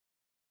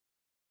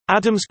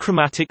Adams'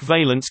 chromatic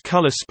valence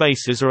color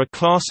spaces are a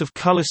class of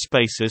color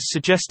spaces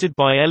suggested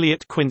by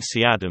Elliott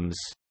Quincy Adams.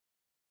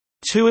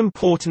 Two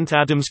important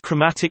Adams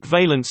chromatic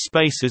valence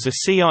spaces are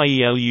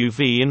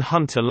CIELUV and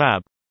Hunter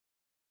Lab.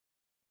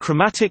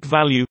 Chromatic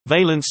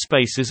valence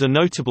spaces are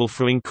notable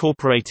for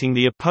incorporating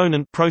the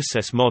opponent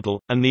process model,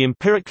 and the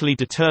empirically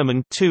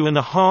determined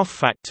 2.5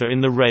 factor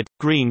in the red,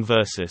 green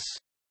versus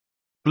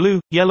blue,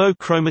 yellow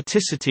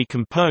chromaticity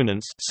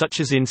components such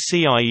as in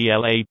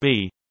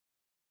CIELAB.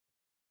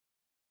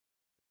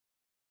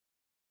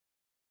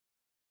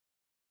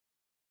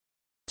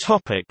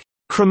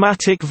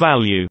 Chromatic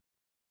value.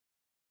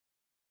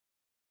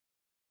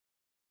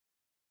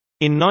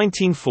 In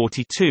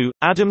 1942,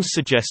 Adams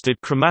suggested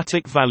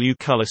chromatic value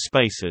color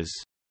spaces.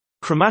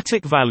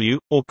 Chromatic value,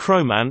 or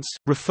chromance,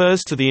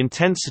 refers to the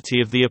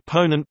intensity of the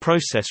opponent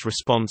process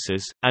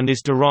responses, and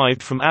is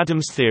derived from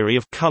Adams' theory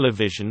of color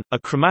vision. A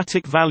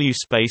chromatic value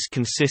space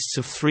consists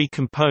of three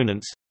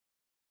components: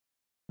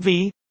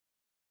 V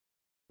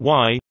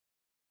Y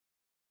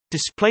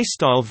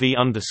displaystyle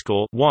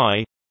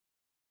V_Y,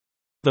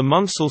 the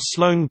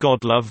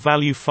Munsell-Sloan-Godlove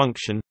value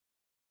function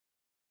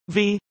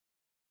V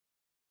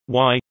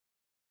Y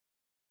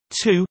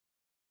 2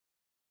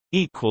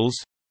 equals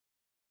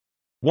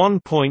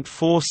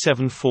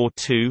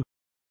 1.4742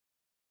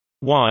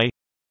 Y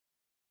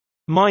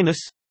minus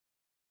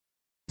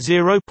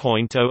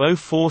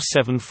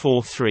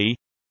 0.004743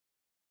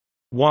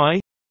 Y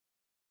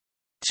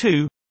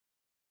 2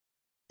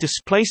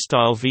 display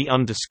style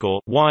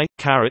V_Y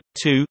caret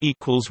 2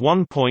 equals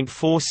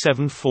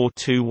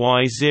 1.4742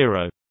 Y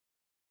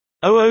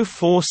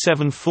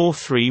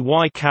 0.004743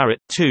 Y caret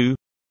 2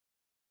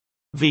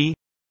 V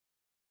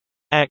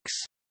X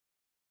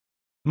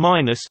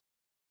minus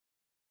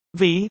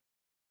V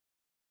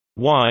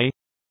Y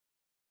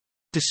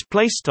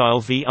display style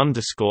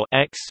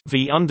V_X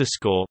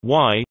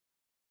V_Y,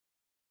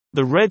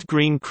 the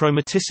red-green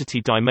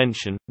chromaticity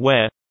dimension,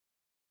 where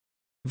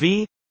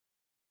V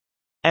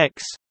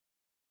X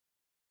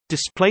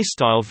display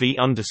style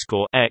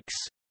V_X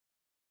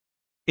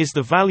is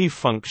the value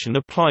function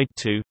applied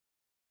to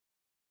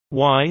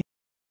Y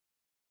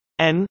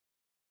n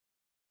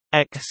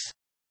X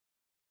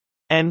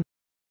n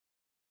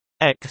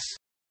X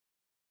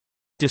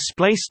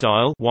display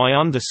style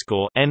Y_n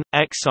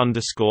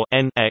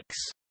X_n X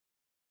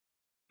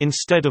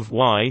instead of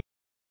Y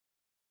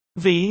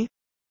V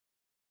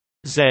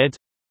Z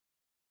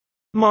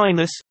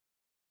minus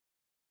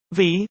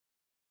V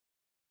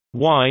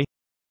Y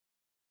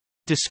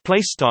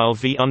display style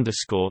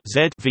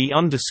V_Z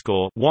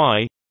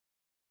V_Y,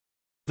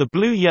 the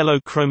blue-yellow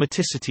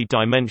chromaticity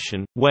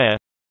dimension, where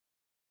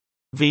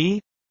V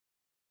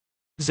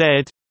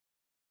Z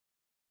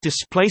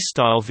display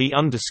style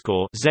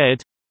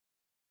V_Z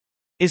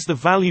is the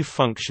value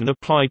function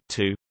applied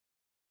to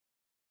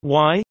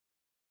Y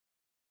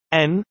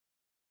n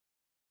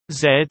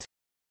Z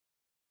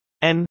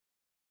n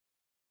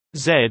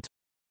Z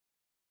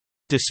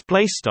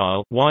display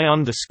style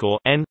Y_n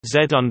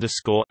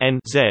Z_n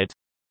Z.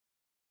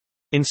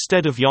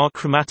 Instead of your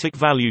chromatic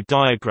value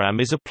diagram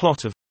is a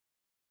plot of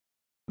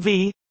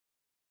V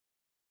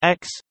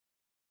X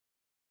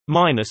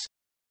minus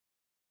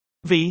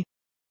V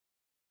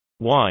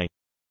Y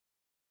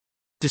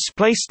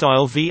display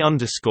style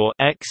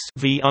V_X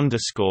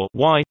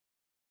V_Y,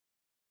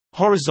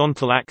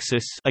 horizontal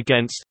axis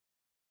against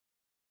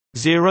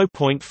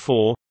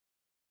 0.4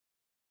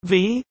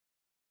 V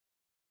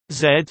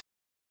Z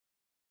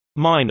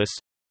minus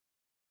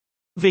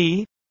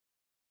V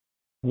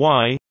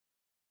Y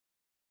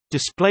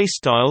display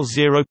style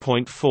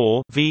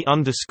 0.4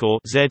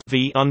 V_Z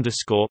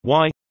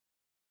V_Y,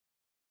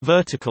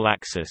 vertical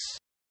axis.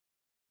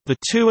 The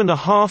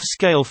 2.5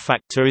 scale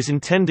factor is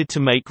intended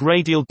to make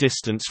radial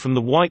distance from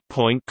the white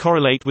point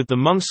correlate with the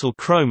Munsell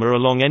chroma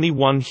along any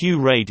one hue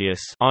radius,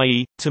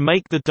 i.e., to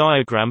make the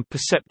diagram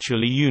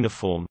perceptually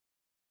uniform.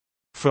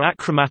 For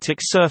achromatic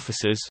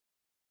surfaces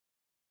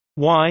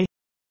Y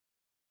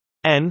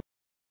n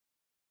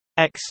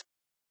X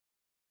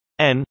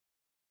n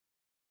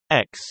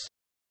X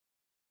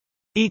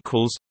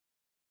equals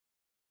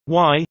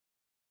Y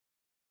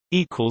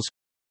equals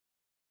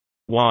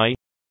Y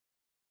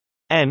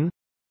n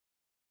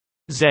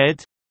Z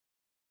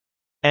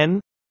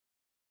n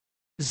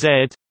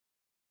Z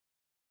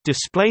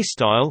display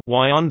style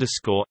Y_n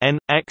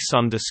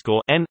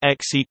X_n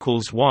X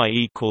equals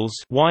Y_n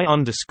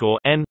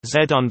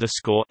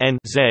Z_n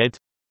Z,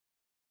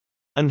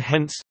 and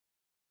hence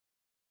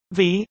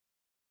V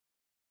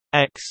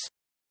X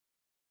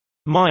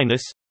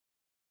minus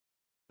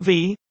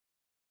V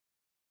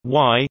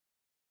Y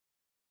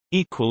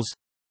equals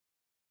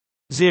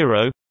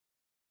 0.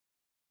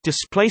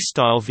 Display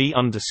style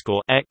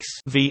V_X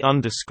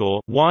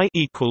V_Y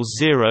equals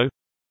 0.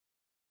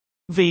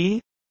 V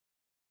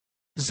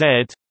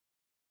Z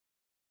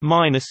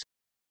minus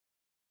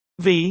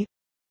V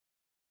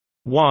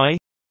Y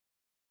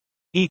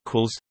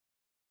equals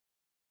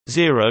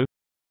 0.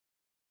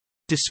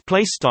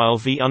 Display style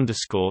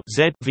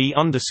V_Z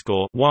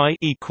V_Y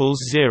equals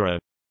 0.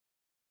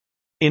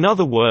 In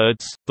other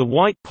words, the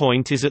white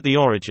point is at the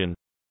origin.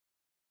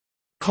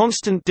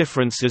 Constant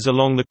differences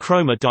along the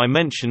chroma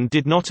dimension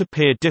did not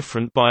appear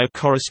different by a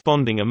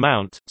corresponding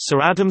amount,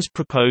 so Adams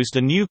proposed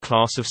a new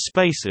class of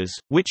spaces,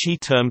 which he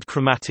termed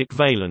chromatic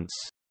valence.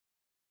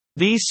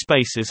 These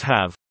spaces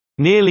have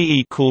nearly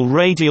equal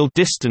radial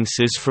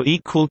distances for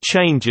equal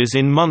changes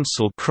in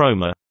Munsell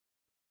chroma.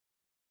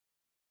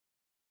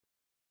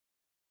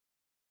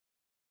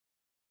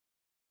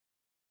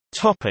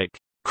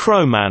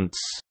 Chromance.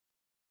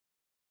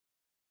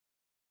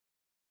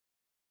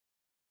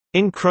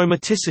 In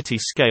chromaticity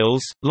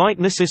scales,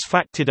 lightness is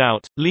factored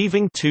out,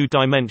 leaving two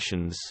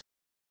dimensions.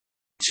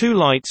 Two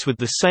lights with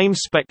the same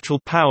spectral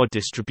power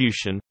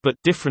distribution,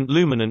 but different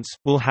luminance,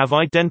 will have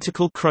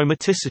identical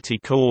chromaticity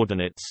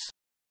coordinates.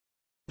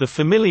 The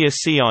familiar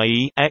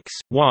CIE X,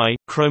 Y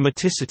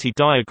chromaticity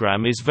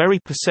diagram is very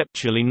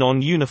perceptually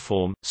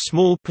non-uniform.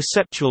 Small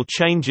perceptual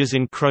changes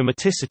in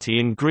chromaticity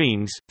in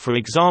greens, for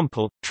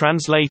example,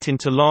 translate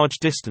into large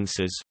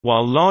distances,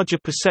 while larger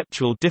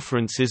perceptual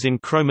differences in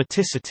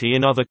chromaticity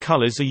in other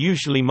colors are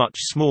usually much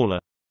smaller.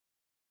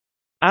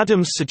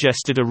 Adams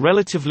suggested a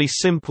relatively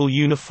simple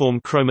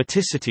uniform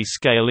chromaticity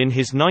scale in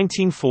his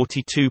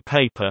 1942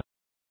 paper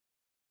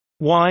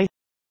Y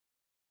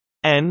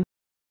N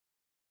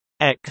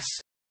X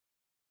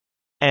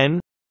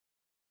N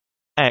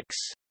X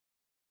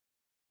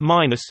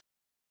minus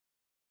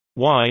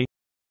Y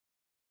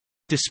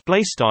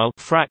display style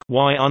frac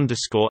Y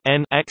underscore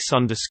N X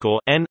underscore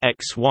N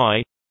X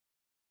Y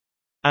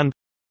and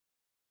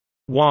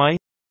Y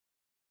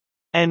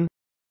N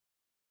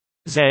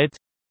Z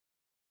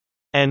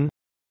N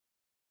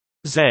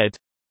Z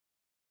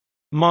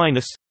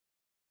minus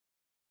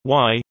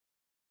Y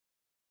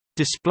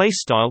display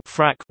style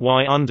frac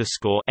Y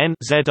underscore N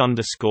Z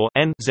underscore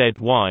N Z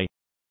Y,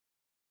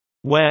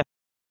 where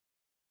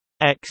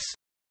X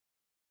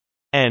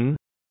N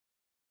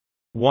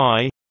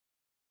Y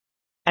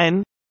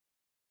N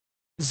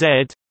Z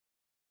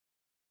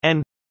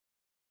N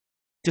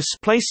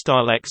display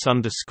style X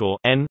underscore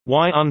N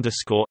Y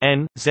underscore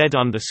N Z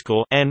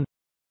underscore N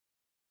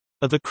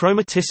are the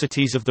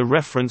chromaticities of the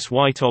reference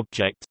white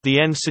object. The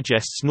N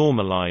suggests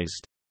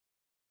normalized.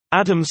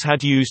 Adams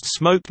had used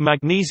smoked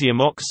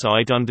magnesium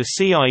oxide under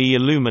CIE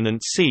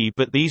illuminant C,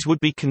 but these would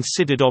be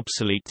considered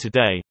obsolete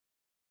today.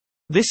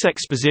 This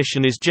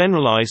exposition is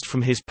generalized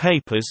from his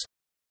papers.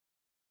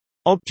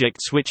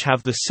 Objects which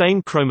have the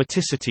same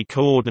chromaticity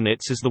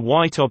coordinates as the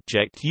white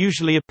object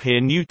usually appear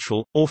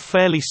neutral, or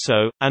fairly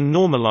so, and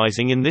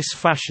normalizing in this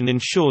fashion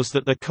ensures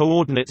that the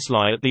coordinates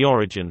lie at the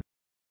origin.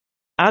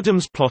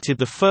 Adams plotted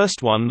the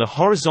first one the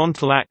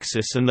horizontal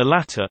axis and the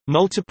latter,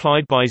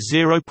 multiplied by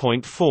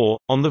 0.4,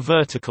 on the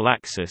vertical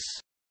axis.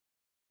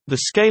 The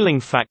scaling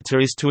factor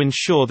is to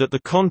ensure that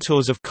the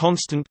contours of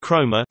constant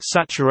chroma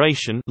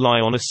saturation lie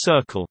on a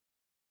circle.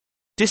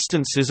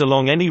 Distances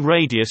along any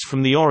radius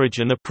from the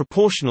origin are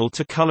proportional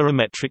to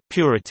colorimetric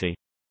purity.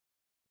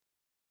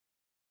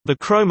 The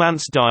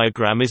Chromance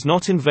diagram is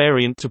not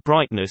invariant to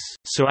brightness,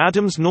 so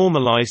Adams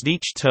normalized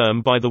each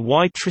term by the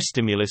Y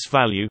tristimulus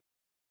value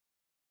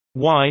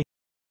Y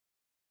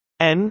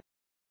N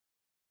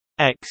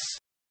X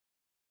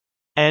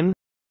N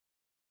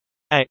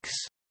X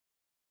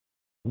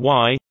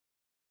Y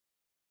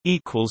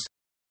equals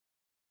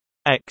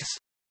X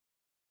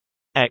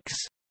X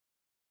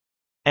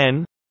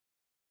N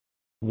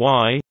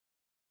Y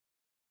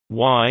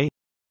Y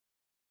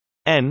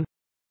N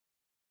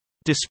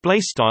display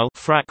style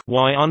frac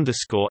Y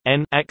underscore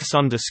N X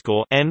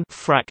underscore N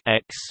frac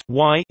X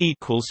Y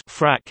equals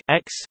frac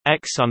X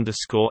X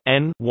underscore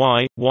N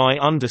Y Y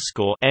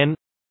underscore N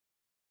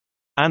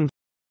and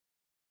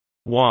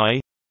Y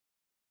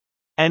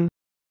N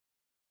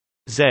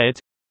Z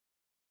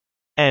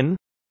N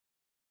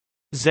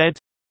Z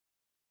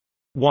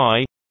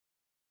Y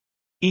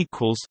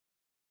equals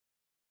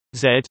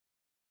Z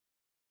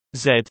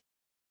Z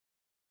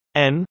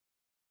N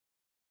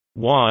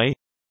Y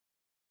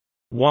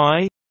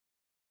Y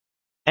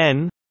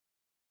N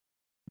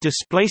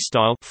display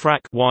style frac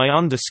Y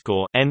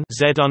underscore N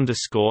Z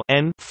underscore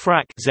N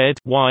frac Z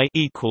Y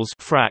equals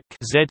frac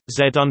Z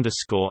Z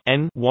underscore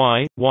N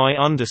Y Y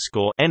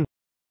underscore N.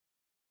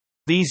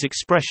 These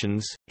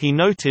expressions, he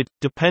noted,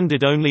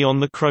 depended only on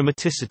the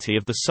chromaticity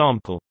of the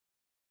sample.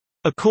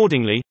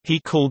 Accordingly, he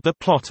called the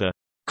plot a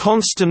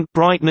constant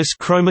brightness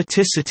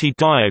chromaticity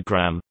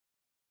diagram.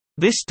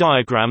 This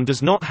diagram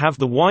does not have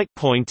the white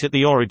point at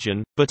the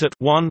origin, but at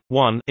 1,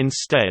 1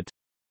 instead.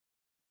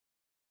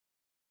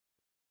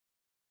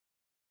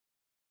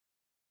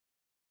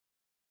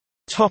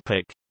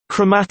 Topic: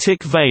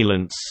 Chromatic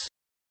valence.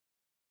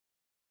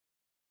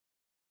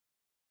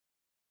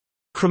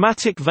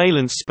 Chromatic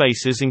valence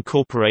spaces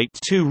incorporate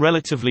two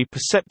relatively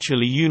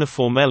perceptually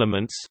uniform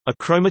elements, a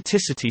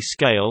chromaticity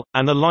scale,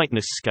 and a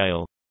lightness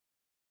scale.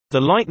 The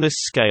lightness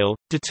scale,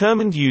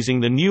 determined using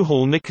the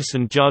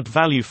Newhall-Nickerson-Judd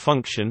value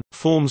function,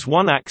 forms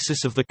one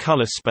axis of the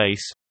color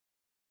space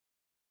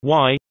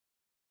Y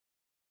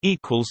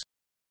equals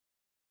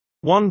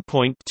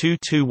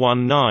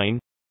 1.2219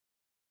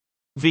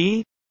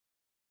 V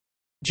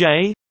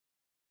J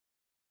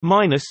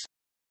minus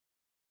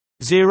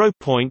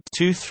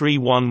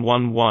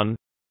 0.23111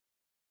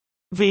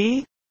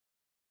 V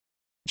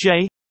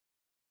J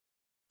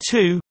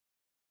 2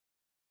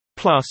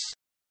 plus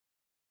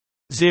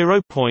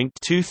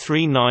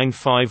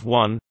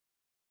 0.23951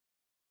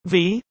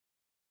 V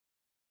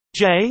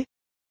J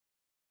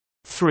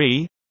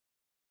 3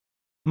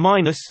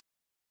 minus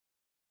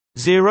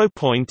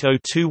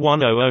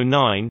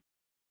 0.021009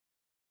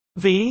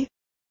 V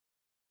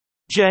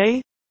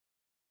J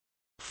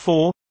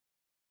 4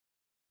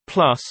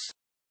 plus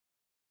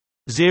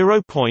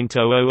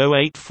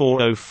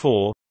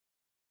 0.008404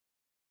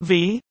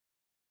 V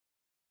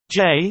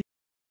J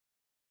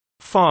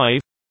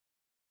 5.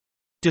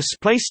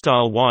 Display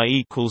style y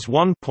equals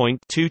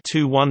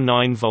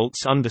 1.2219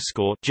 volts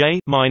underscore j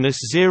minus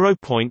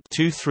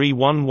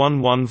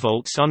 0.23111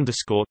 volts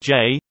underscore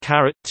j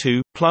caret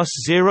 2 plus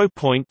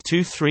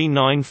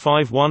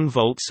 0.23951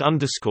 volts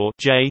underscore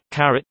j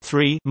caret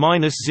 3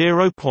 minus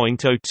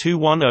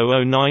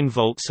 0.021009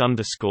 volts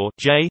underscore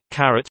j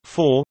caret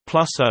 4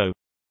 plus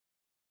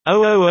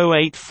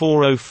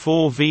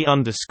 0.008404 v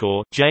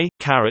underscore j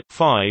caret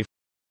 5.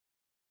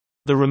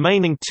 The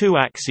remaining two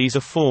axes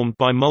are formed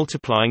by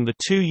multiplying the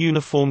two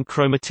uniform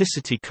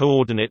chromaticity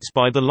coordinates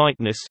by the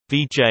lightness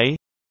Vj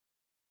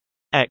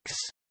x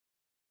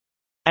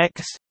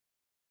x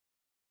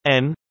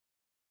n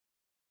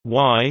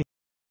y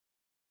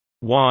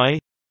y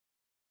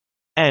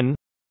n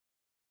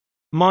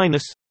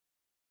minus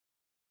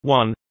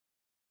 1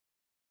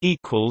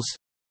 equals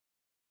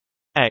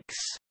x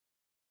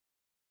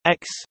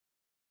x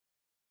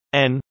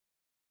n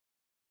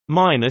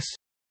minus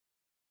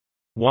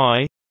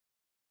y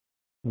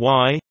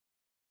y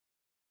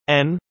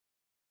n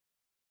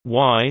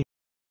y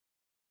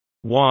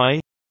y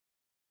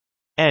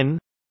n.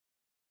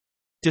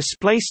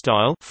 Display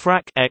style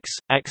frac x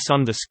x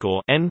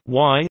underscore n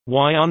y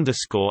y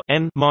underscore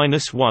n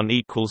minus 1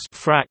 equals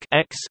frac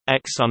x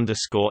x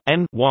underscore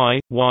n y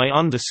y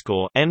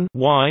underscore n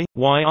y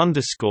y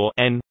underscore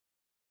n.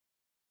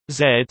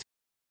 Z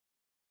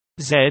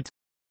z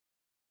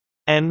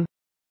n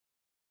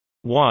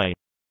y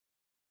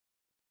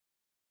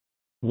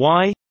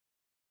y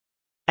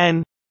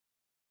n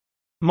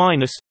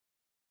minus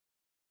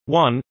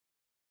 1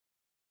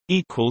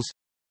 equals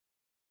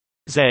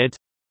z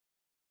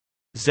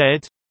z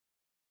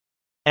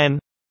n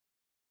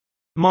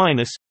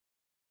minus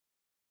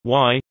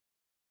y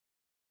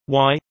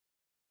y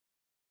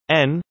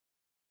n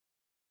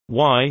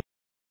y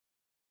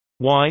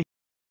y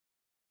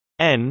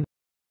n.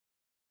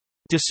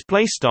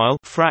 Display style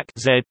frac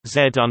z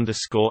z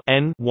underscore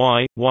n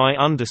y y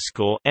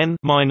underscore n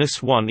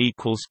minus 1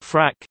 equals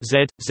frac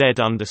z z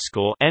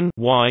underscore n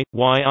y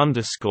y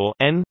underscore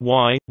n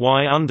y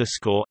y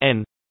underscore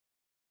n.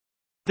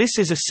 This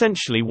is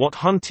essentially what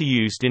Hunter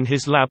used in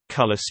his lab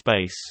color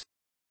space.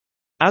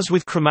 As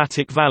with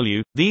chromatic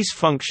value, these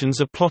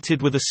functions are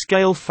plotted with a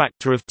scale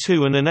factor of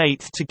 2 and an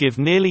eighth to give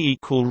nearly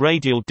equal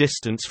radial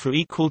distance for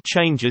equal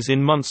changes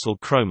in Munsell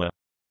chroma.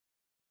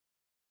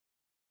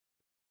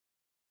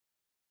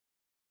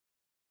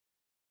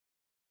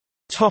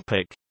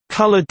 Topic: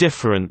 Color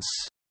difference.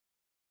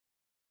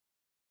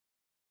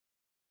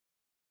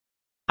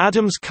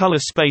 Adams' color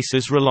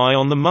spaces rely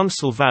on the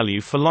Munsell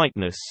value for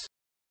lightness.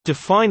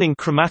 Defining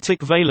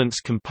chromatic valence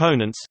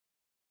components,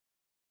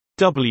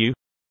 W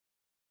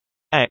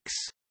x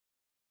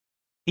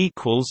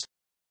equals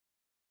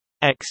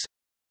x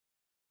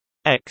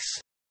x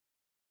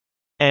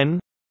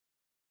n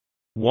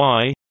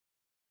y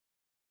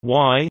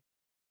y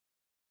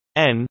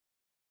n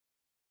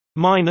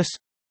minus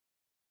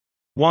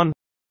 1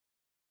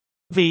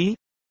 V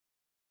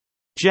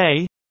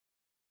J.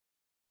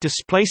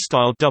 Display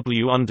style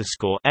W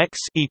underscore x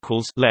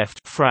equals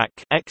left frac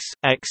x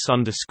x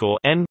underscore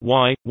n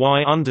y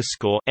y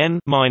underscore n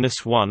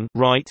minus 1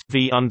 right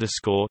V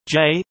underscore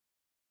J,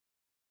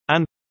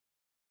 and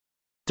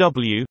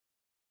W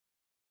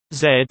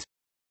Z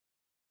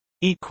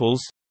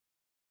equals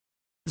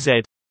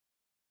Z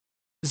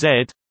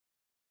Z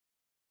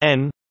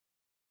n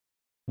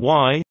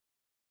y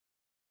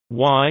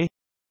y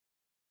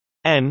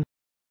n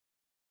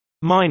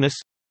minus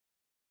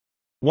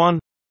 1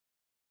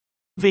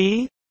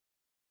 V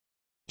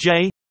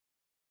J.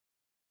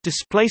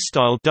 Display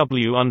style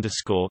W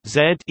underscore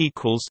Z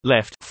equals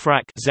left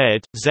frac Z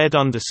Z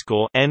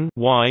underscore n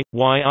y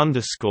y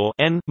underscore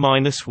n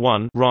minus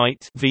 1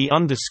 right V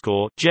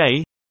underscore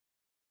J.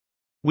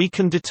 We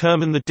can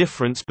determine the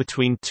difference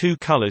between two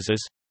colors as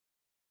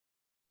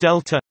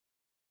delta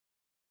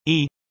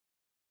E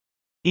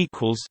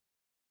equals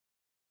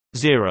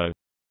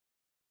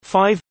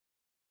 0.5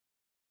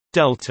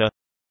 delta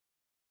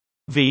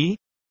V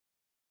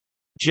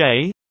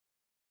J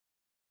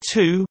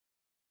 2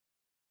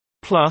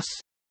 plus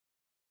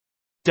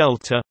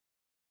delta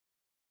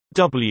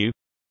W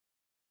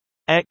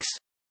x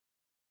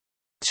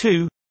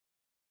 2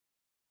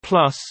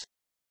 plus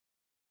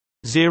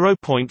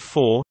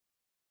 0.4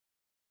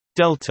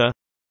 delta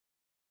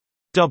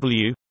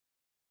W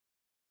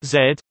Z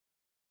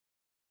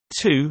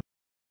 2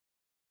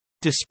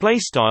 Display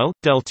style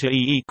delta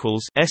E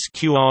equals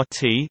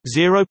sqrt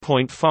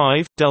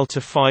 0.5 delta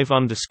 5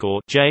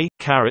 underscore j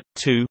caret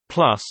 2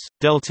 plus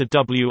delta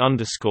W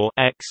underscore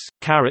x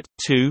caret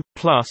 2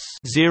 plus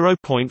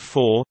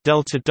 0.4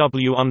 delta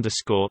W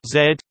underscore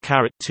z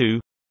caret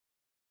 2,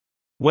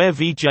 where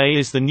Vj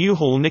is the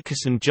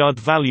Newhall-Nickerson-Judd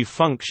value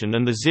function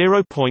and the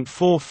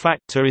 0.4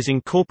 factor is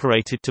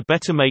incorporated to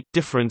better make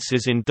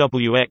differences in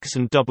Wx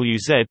and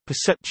Wz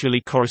perceptually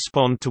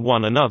correspond to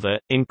one another.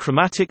 In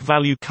chromatic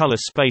value color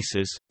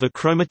spaces, the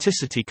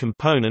chromaticity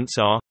components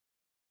are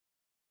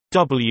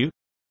W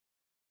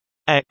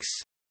x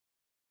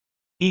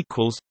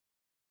equals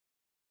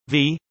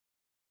V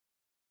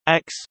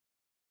x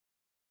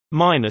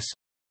minus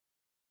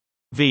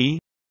V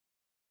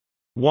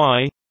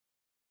y.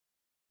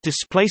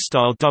 Display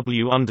style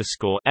W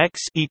underscore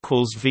x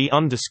equals V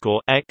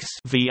underscore x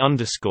V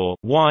underscore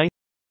y,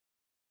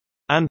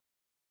 and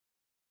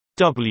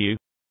W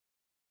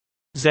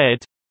z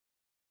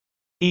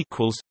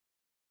equals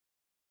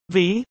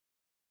V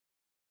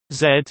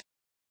z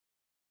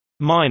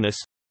minus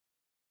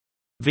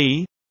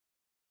V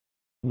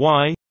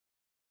y.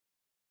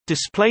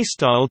 Display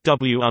style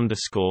W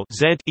underscore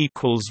z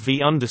equals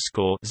V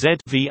underscore z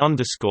V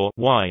underscore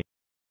y.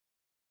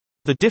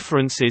 The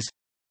difference is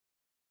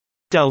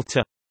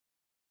delta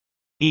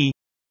E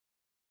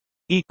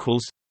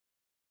equals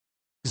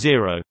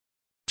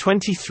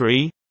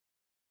 0.23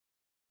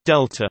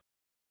 delta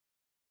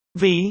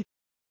V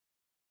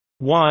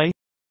y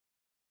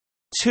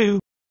 2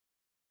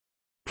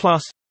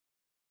 plus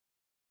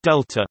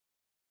delta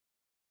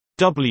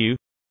W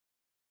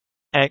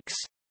x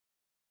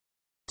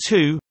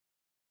 2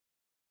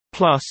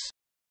 plus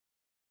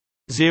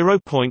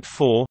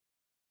 0.4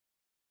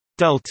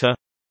 delta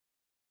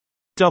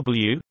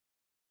W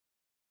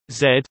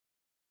z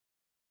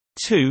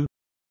 2.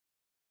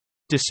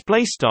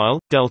 Display style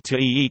delta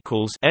E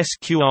equals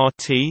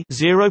sqrt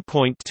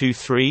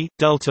 0.23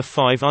 delta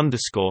 5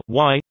 underscore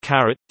y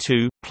caret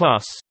 2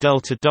 plus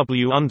delta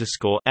W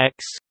underscore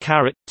x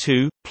caret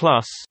 2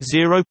 plus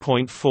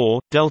 0.4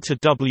 delta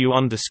W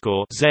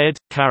underscore z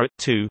caret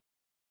 2,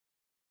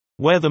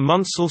 where the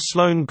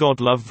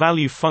Munsell-Sloan-Godlove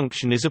value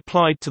function is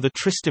applied to the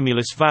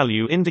tristimulus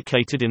value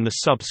indicated in the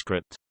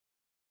subscript.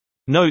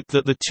 Note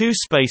that the two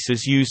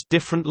spaces use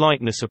different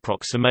lightness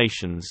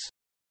approximations.